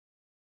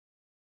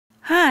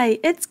Hi,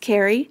 it's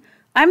Carrie.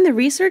 I'm the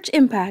Research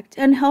Impact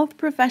and Health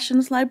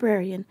Professions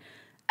Librarian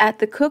at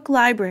the Cook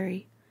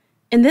Library.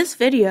 In this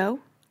video,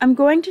 I'm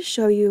going to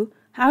show you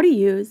how to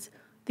use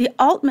the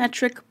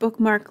Altmetric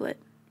Bookmarklet.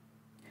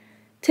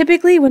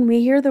 Typically, when we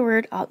hear the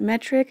word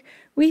Altmetric,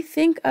 we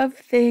think of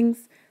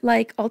things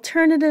like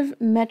alternative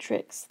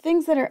metrics,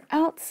 things that are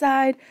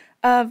outside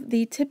of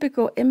the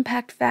typical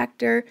impact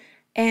factor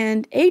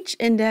and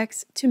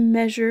H-index to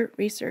measure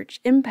research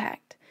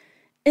impact.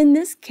 In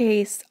this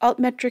case,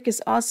 Altmetric is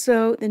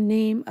also the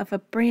name of a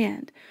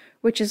brand,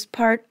 which is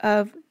part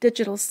of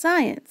digital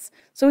science.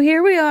 So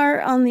here we are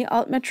on the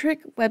Altmetric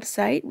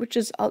website, which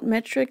is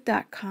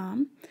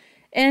altmetric.com.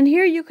 And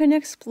here you can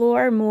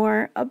explore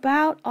more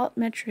about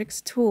Altmetric's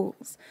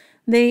tools.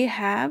 They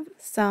have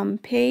some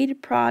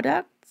paid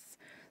products,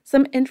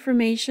 some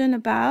information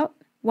about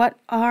what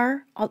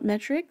are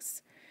Altmetrics,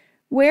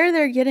 where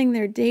they're getting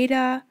their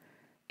data,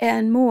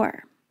 and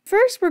more.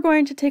 First, we're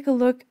going to take a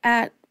look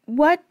at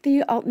what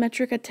the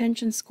Altmetric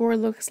attention score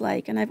looks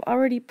like, and I've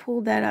already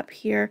pulled that up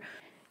here.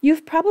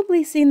 You've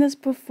probably seen this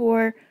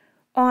before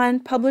on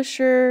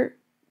publisher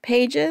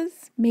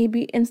pages,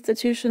 maybe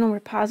institutional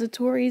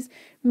repositories,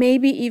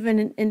 maybe even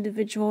an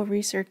individual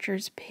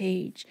researcher's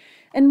page.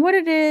 And what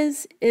it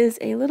is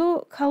a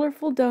little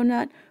colorful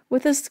donut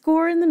with a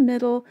score in the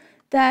middle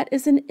that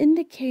is an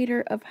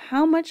indicator of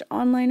how much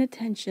online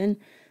attention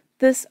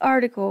this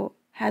article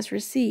has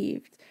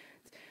received.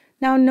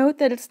 Now note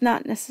that it's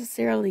not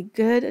necessarily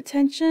good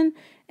attention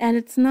and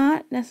it's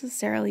not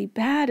necessarily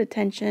bad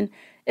attention,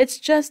 it's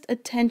just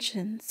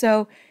attention.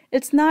 So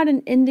it's not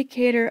an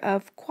indicator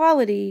of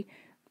quality,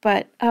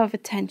 but of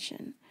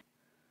attention.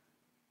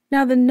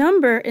 Now the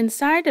number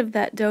inside of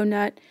that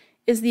donut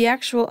is the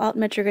actual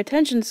Altmetric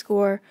attention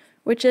score,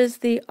 which is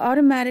the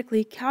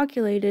automatically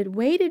calculated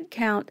weighted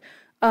count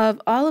of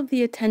all of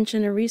the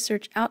attention a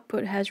research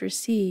output has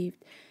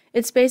received.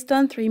 It's based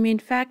on three main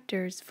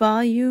factors: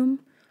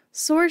 volume,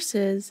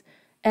 sources,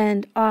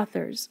 and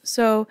authors.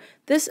 So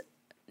this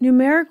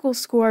numerical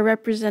score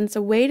represents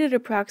a weighted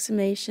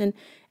approximation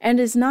and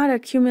is not a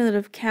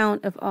cumulative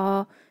count of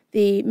all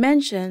the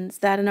mentions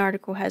that an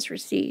article has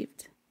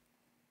received.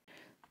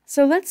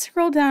 So let's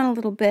scroll down a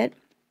little bit,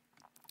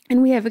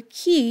 and we have a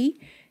key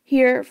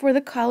here for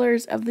the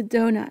colors of the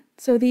donut.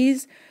 So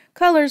these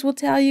colors will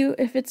tell you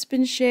if it's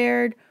been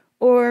shared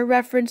or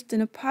referenced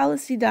in a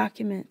policy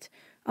document,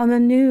 on the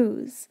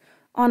news,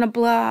 on a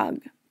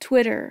blog,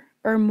 Twitter,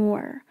 or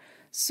more.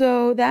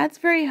 So that's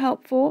very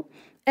helpful.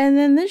 And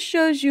then this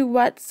shows you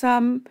what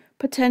some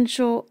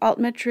potential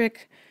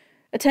Altmetric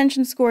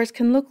attention scores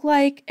can look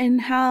like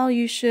and how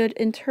you should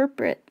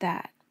interpret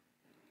that.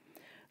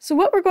 So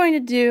what we're going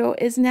to do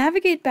is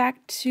navigate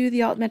back to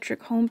the Altmetric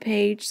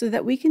homepage so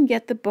that we can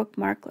get the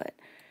Bookmarklet.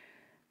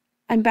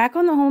 I'm back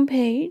on the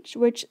homepage,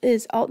 which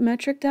is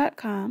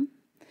altmetric.com,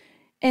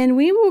 and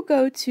we will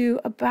go to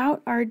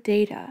About Our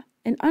Data.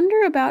 And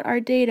under About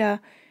Our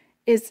Data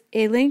is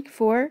a link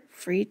for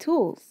free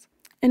tools.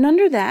 And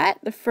under that,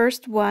 the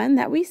first one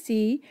that we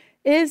see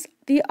is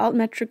the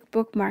Altmetric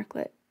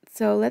Bookmarklet.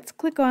 So let's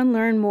click on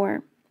Learn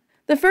More.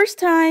 The first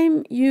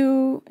time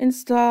you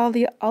install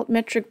the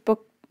Altmetric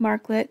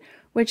Bookmarklet,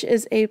 which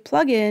is a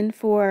plugin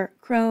for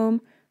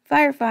Chrome,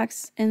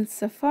 Firefox, and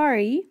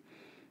Safari,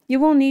 you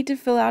will need to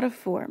fill out a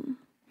form.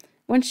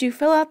 Once you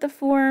fill out the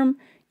form,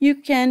 you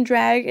can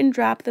drag and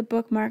drop the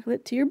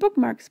Bookmarklet to your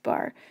bookmarks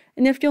bar.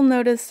 And if you'll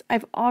notice,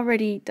 I've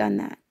already done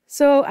that.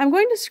 So I'm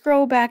going to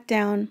scroll back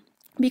down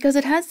because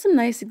it has some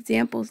nice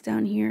examples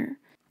down here.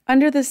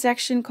 Under the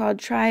section called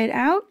Try It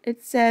Out,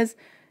 it says,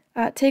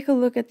 take a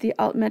look at the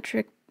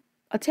Altmetric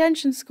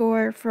attention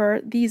score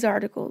for these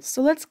articles.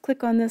 So let's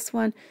click on this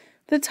one,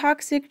 The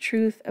Toxic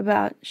Truth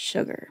About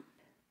Sugar.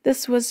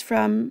 This was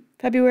from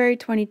February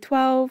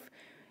 2012,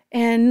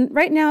 and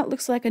right now it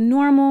looks like a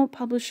normal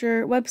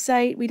publisher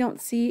website. We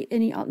don't see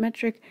any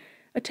Altmetric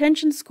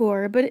attention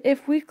score, but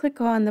if we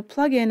click on the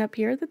plugin up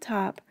here at the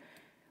top,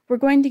 we're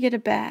going to get a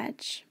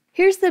badge.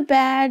 Here's the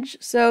badge.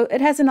 So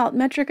it has an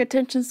Altmetric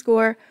attention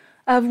score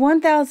of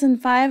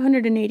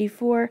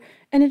 1,584,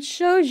 and it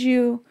shows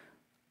you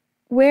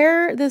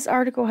where this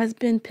article has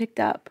been picked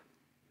up.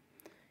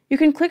 You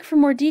can click for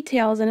more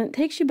details, and it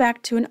takes you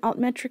back to an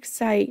Altmetric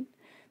site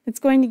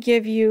that's going to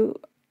give you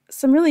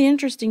some really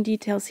interesting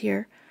details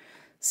here.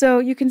 So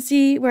you can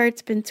see where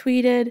it's been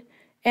tweeted,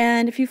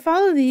 and if you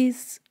follow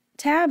these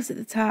tabs at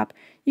the top,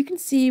 you can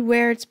see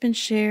where it's been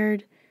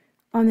shared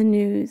on the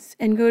news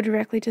and go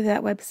directly to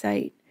that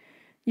website.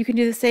 You can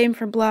do the same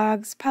for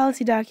blogs,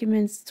 policy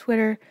documents,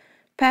 Twitter,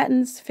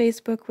 patents,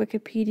 Facebook,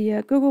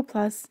 Wikipedia, Google+,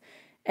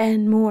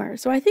 and more.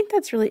 So I think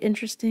that's really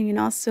interesting and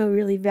also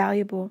really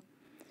valuable.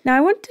 Now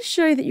I want to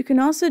show you that you can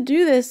also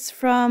do this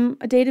from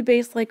a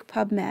database like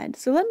PubMed.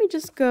 So let me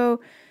just go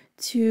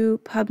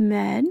to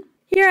PubMed.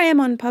 Here I am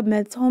on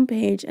PubMed's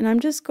homepage, and I'm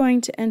just going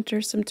to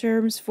enter some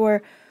terms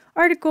for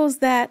articles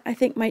that I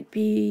think might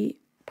be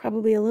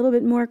probably a little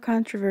bit more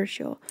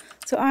controversial.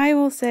 So I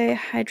will say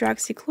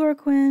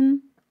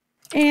hydroxychloroquine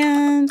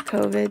and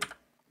COVID.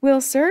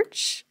 We'll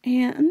search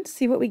and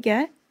see what we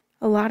get.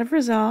 A lot of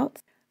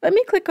results. Let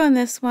me click on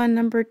this one,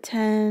 number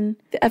 10,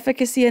 the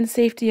efficacy and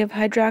safety of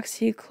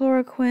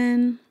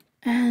hydroxychloroquine,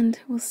 and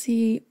we'll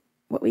see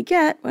what we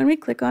get when we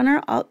click on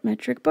our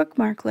Altmetric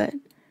bookmarklet.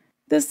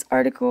 This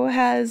article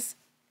has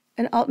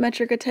an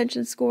Altmetric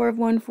attention score of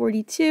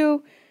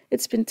 142.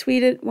 It's been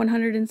tweeted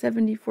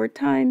 174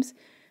 times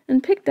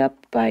and picked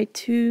up by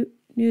 2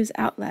 news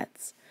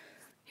outlets.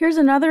 Here's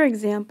another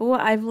example.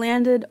 I've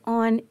landed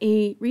on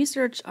a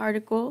research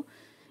article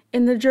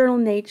in the journal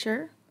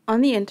Nature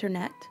on the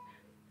internet.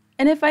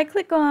 And if I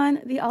click on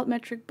the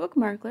Altmetric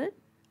bookmarklet,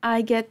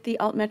 I get the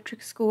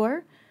Altmetric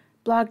score,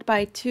 blogged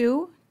by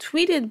 2,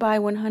 tweeted by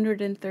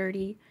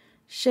 130,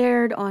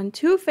 shared on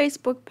 2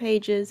 Facebook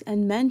pages,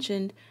 and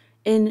mentioned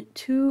in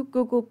 2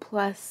 Google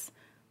Plus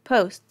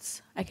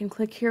posts. I can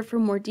click here for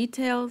more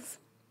details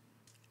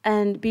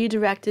and be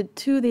directed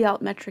to the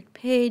Altmetric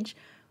page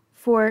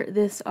for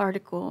this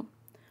article.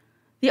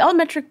 The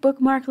Altmetric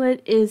bookmarklet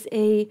is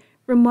a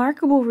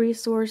remarkable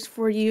resource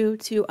for you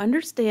to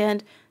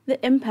understand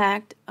the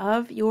impact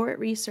of your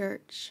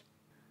research.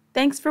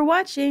 Thanks for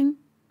watching.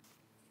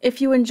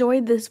 If you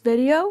enjoyed this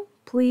video,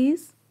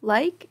 please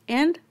like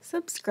and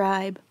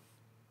subscribe.